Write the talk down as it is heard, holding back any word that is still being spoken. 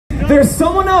There's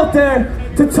someone out there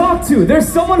to talk to. There's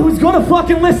someone who's gonna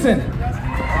fucking listen. Don't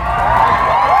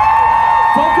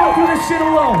go through this shit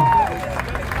alone.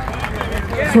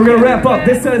 So we're gonna wrap up.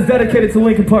 This set is dedicated to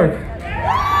Linkin Park.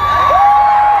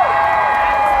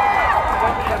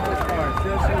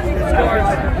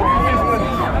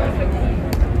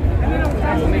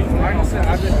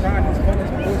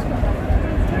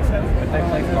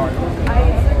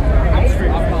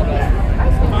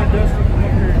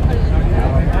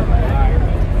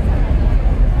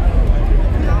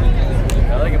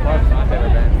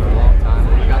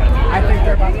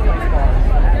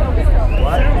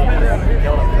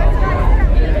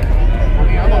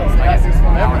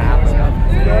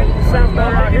 Sounds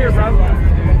better out here, bro.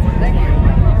 Thank you.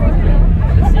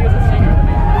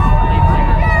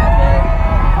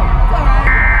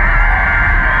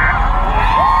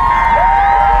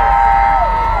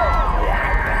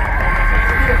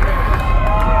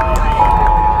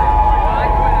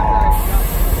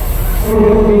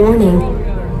 Warning.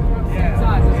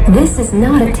 This is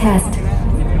not a test.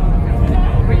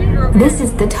 This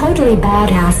is the totally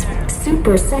badass,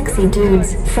 super sexy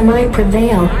dudes from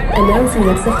Prevail announcing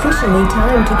it's officially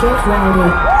time to get rowdy.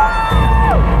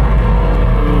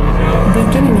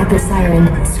 Beginning at the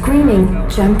siren, screaming,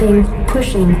 jumping,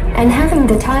 pushing, and having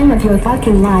the time of your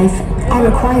fucking life are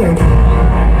required.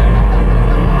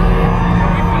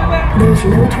 There's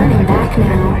no turning back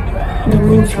now. The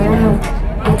moves are out.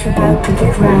 It's about to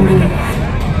get rowdy.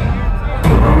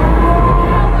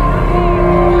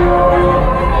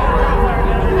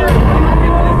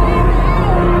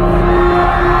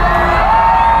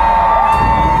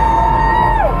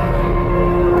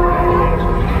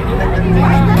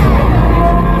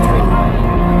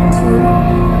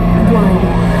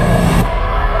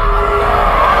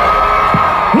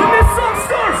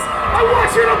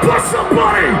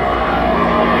 Somebody!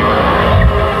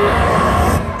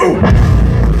 Ooh.